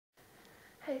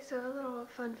Okay, so a little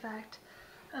fun fact.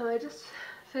 I just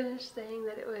finished saying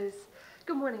that it was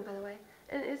good morning, by the way,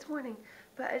 and it's morning.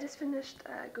 But I just finished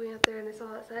going out there and I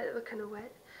saw outside it looked kind of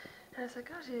wet, and I was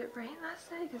like, "Oh, did it rain last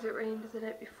night?" Because it rained the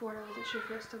night before, and I wasn't sure if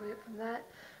it was still wet from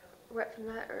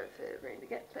that, or if it rained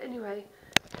again. But anyway,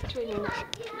 it's raining now.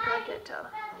 You probably can't tell.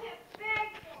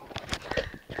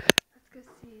 Let's go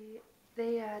see.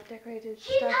 They decorated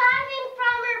stuff. She's hiding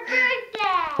from her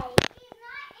birthday. She's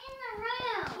not in the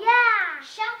room. Yeah.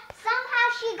 Somehow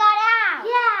she got out.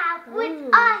 Yeah,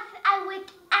 with us and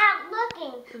without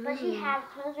looking. But she had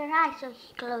closed her eyes, so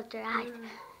she closed her eyes.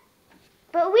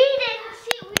 But we didn't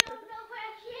see. We don't know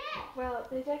where she is. Well,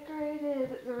 they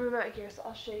decorated the room out here, so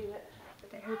I'll show you it.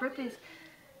 Her birthday's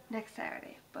next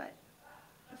Saturday, but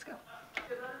let's go.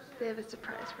 They have a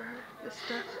surprise for her. This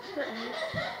stuff.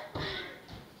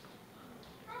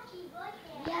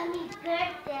 Yummy's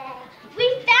birthday.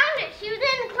 We found it. She was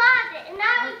in the closet, and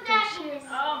now it's back.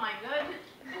 Oh my goodness.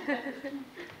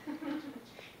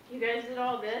 You guys did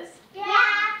all this? Yeah.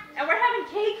 And we're having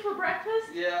cake for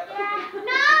breakfast? Yeah.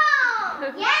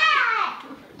 No. Yeah.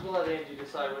 We'll let Angie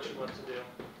decide what she wants to do.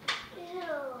 Ew.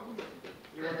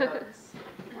 You want to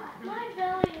My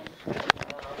belly is.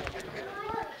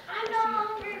 I'm not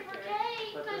hungry for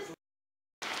cake.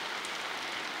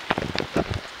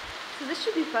 So this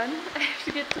should be fun. I have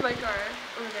to get to my car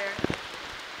over there.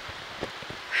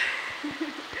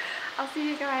 I'll see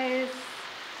you guys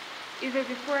either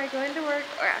before I go into work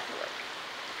or after work.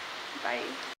 Bye.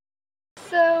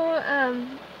 So,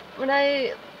 when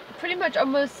I pretty much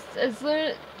almost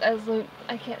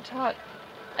I can't talk.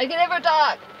 I can never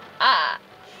talk.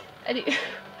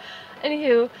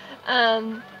 Anywho,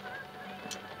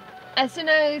 as soon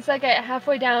as I get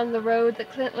halfway down the road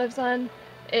that Clint lives on,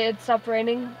 it stopped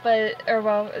raining,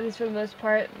 well, at least for the most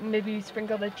part, maybe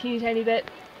sprinkled a teeny tiny bit.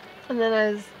 And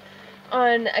then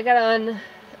I got on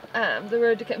the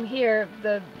road to come here,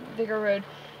 the bigger road,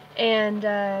 and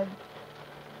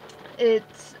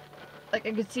it's like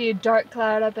I could see a dark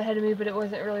cloud up ahead of me, but it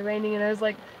wasn't really raining, and I was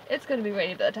like, it's gonna be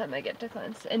rainy by the time I get to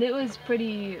Clint's. And it was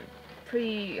pretty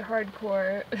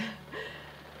hardcore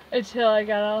until I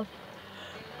got off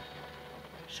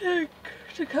to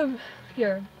come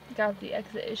here. Got off the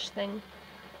exit-ish thing.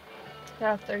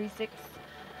 Got off 36.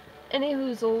 Any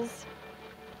hoozles.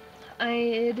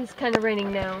 It is kind of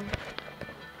raining now.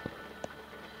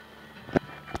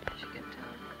 As you can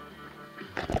tell.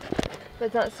 But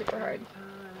it's not super hard.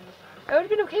 I would have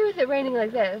been okay with it raining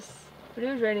like this, but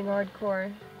it was raining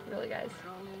hardcore. Really, guys.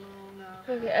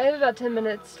 Okay, I have about 10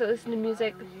 minutes to listen to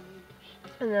music,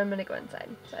 and then I'm gonna go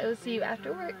inside. So I will see you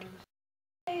after work.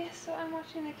 Okay, so I'm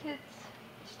watching the kids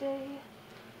today.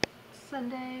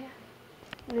 Sunday,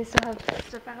 and they still have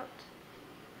stuff out.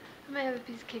 I might have a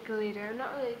piece of cake later. I'm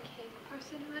not really a cake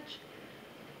person much,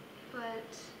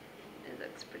 but it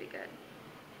looks pretty good,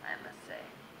 I must say.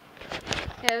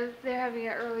 Yeah, they're having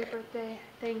an early birthday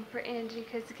thing for Angie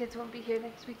because the kids won't be here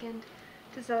next weekend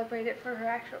to celebrate it for her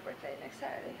actual birthday next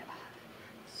Saturday. Oh,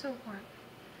 so warm.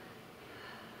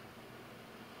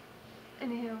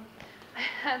 Anywho, I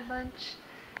had lunch,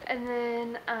 and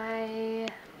then I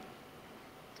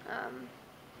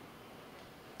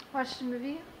watched a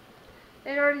movie.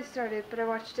 It already started, but I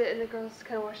watched it and the girls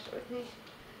kind of watched it with me.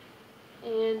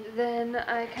 And then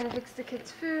I kind of fixed the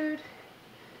kids' food.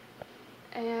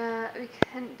 And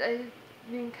I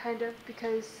mean kind of,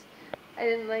 because I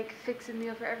didn't like fix a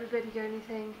meal for everybody or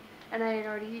anything, and I had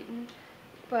already eaten.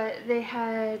 But they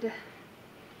had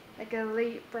like a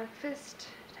late breakfast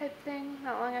type thing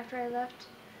not long after I left,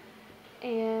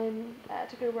 and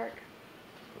to go to work.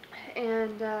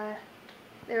 And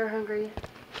they were hungry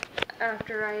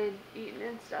after I had eaten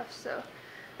and stuff, so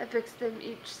I fixed them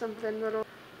each something little.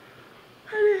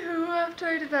 Anywho, after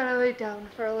I did that, I laid down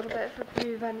for a little bit, for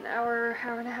maybe about an hour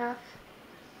and a half.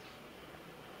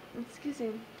 Excuse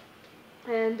me.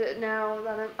 And now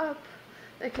that I'm up,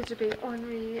 the kids are being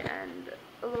ornery and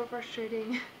a little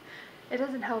frustrating. It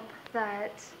doesn't help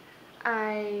that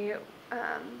I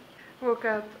woke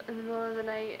up in the middle of the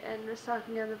night and was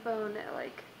talking on the phone at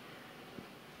like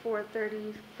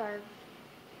 4:35,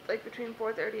 like between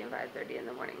 4:30 and 5:30 in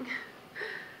the morning.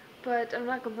 But I'm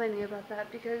not complaining about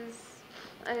that because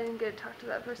I didn't get to talk to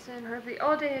that person hardly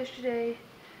all day yesterday.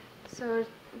 So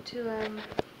to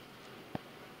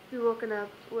be woken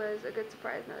up was a good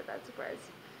surprise, not a bad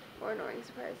surprise or annoying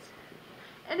surprise.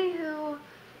 Anywho,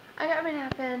 I got my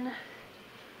nap in,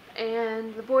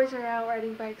 and the boys are out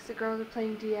riding bikes, the girls are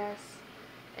playing DS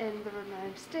in the room that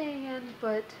I'm staying in,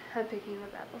 but I'm picking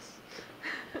up apples.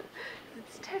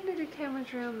 It's technically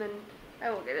Cameron's room, and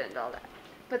I won't get into all that.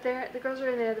 But the girls are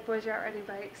in there, the boys are out riding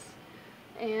bikes,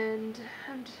 and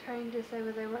I'm just trying to decide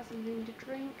whether I want something to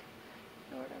drink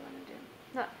or what I want to do.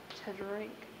 Not to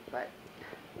drink, but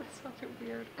that's fucking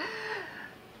weird.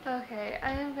 Okay,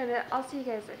 I'll see you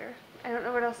guys later. I don't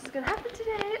know what else is gonna happen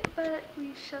today, but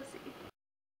we shall see.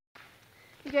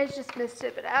 You guys just missed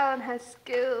it, but Alan has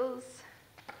skills.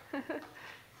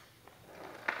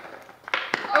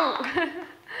 Oh!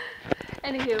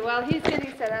 Anywho, while he's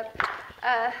getting set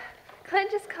up, Clint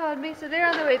just called me, so they're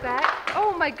on the way back.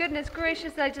 Oh my goodness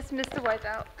gracious, I just missed the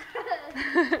wipeout.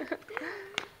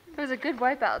 It was a good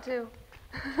wipeout, too.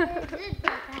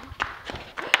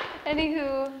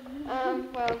 Anywho,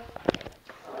 well,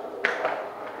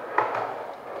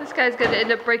 this guy's gonna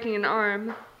end up breaking an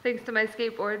arm, thanks to my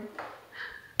skateboard.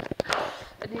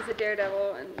 And he's a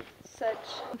daredevil and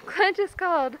such. Clint just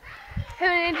called. Him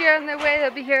and Angie are on their way. They'll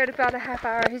be here in about a half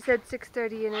hour. He said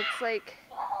 6:30 and it's like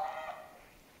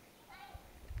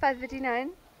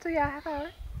 5:59. So yeah, half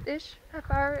hour-ish. Half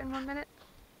hour and 1 minute.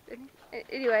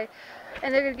 Anyway,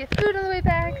 and they're gonna get food on the way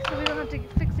back, so we don't have to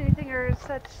fix anything or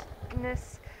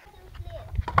suchness.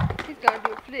 He's gonna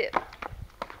do a flip.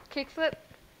 Kick flip.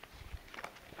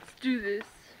 Let's do this.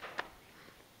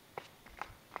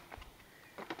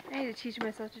 I need to teach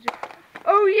myself to do.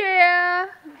 Oh yeah!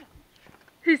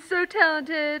 He's so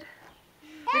talented.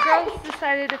 The girls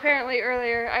decided, apparently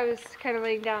earlier, I was kind of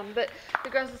laying down, but the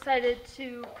girls decided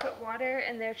to put water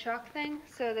in their chalk thing,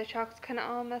 so the chalk's kind of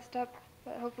all messed up,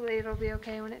 but hopefully it'll be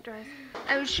okay when it dries.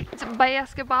 I was shooting some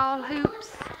basketball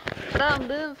hoops that I'm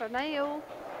doing for now.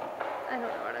 I don't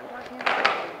know what I'm talking about.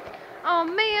 Oh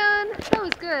man, that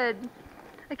was good.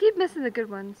 I keep missing the good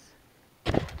ones.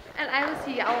 And I will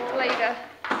see y'all later,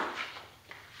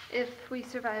 if we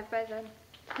survive by then.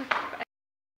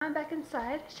 I'm back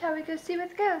inside. Shall we go see what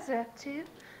the girls are up to?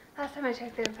 Last time I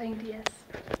checked, they were playing DS.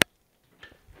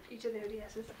 Each of their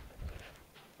DS's.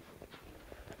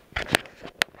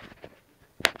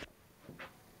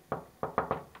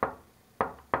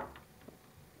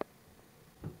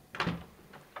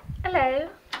 Hello.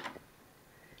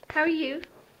 How are you?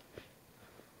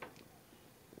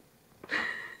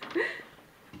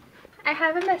 I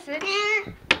have a message.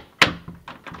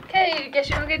 Okay, guess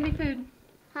you don't get any food.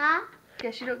 Huh?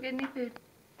 Guess you don't get any food.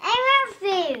 I want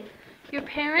food. Your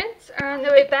parents are on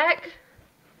their way back.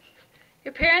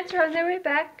 Your parents are on their way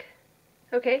back.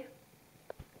 Okay.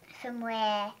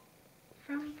 Somewhere.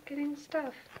 From getting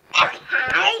stuff.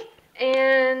 Okay.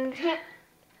 And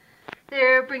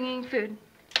they're bringing food.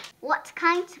 What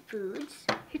kinds of foods?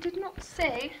 He did not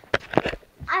say.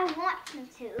 I want him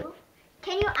to.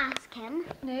 Can you ask him?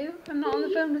 No, I'm not on the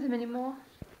phone with him anymore.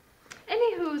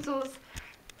 Any hoozles.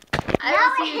 I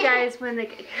will see you guys when they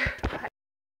get here. Bye.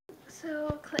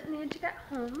 So Clint and Angie got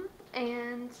home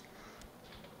and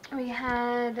we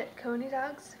had coney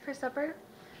dogs for supper,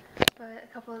 but a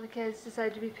couple of the kids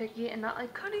decided to be picky and not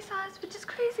like coney sauce, which is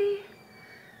crazy.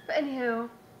 But anywho,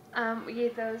 we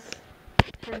ate those,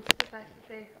 hence the fact that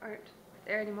they aren't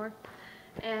there anymore.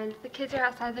 And the kids are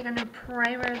outside. They're gonna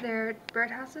primer their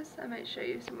birdhouses. I might show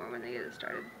you some more when they get it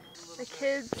started. The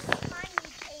kids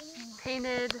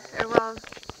painted, or well,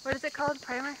 what is it called?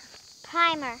 Primer?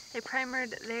 Primer. They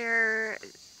primered their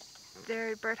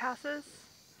birdhouses.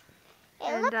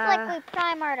 It looks like we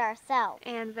primered ourselves.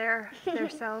 And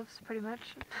themselves, pretty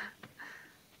much.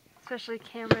 Especially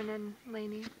Cameron and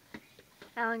Lainey.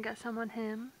 Alan got some on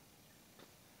him.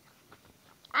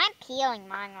 I'm peeling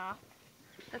mine off.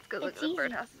 Let's go look at the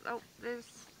birdhouses. Oh,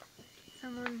 there's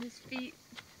some on his feet.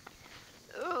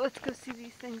 Oh, let's go see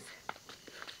these things.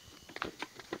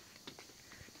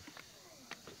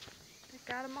 They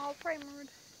got them all primered.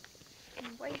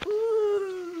 And white.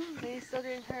 Lainey's still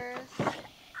doing hers.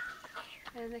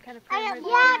 And they kind of primered.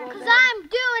 Yeah, because I'm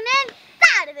doing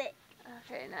inside of it.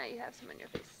 Okay, now you have some on your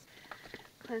face.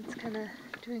 Clint's kind of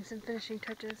doing some finishing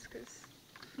touches because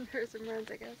there are some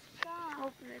runs, I guess.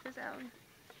 Oh, and there goes Alan.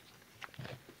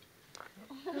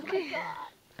 Okay.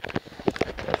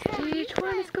 Stage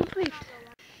 1 is complete.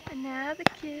 And now the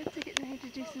kids are getting ready to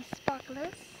do some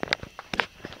sparklers.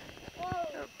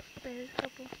 Oh, there's a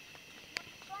couple.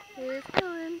 There's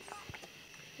Collins.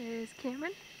 There's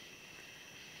Cameron.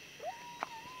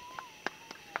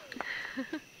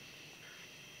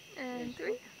 And 3.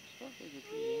 Really?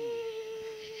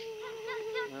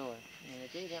 Yeah,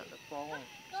 they get out in the fall and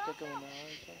stick them in the eye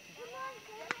or something.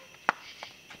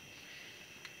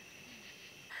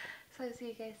 So I'll see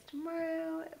you guys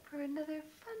tomorrow for another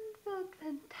fun-filled,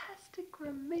 fantastic,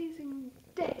 amazing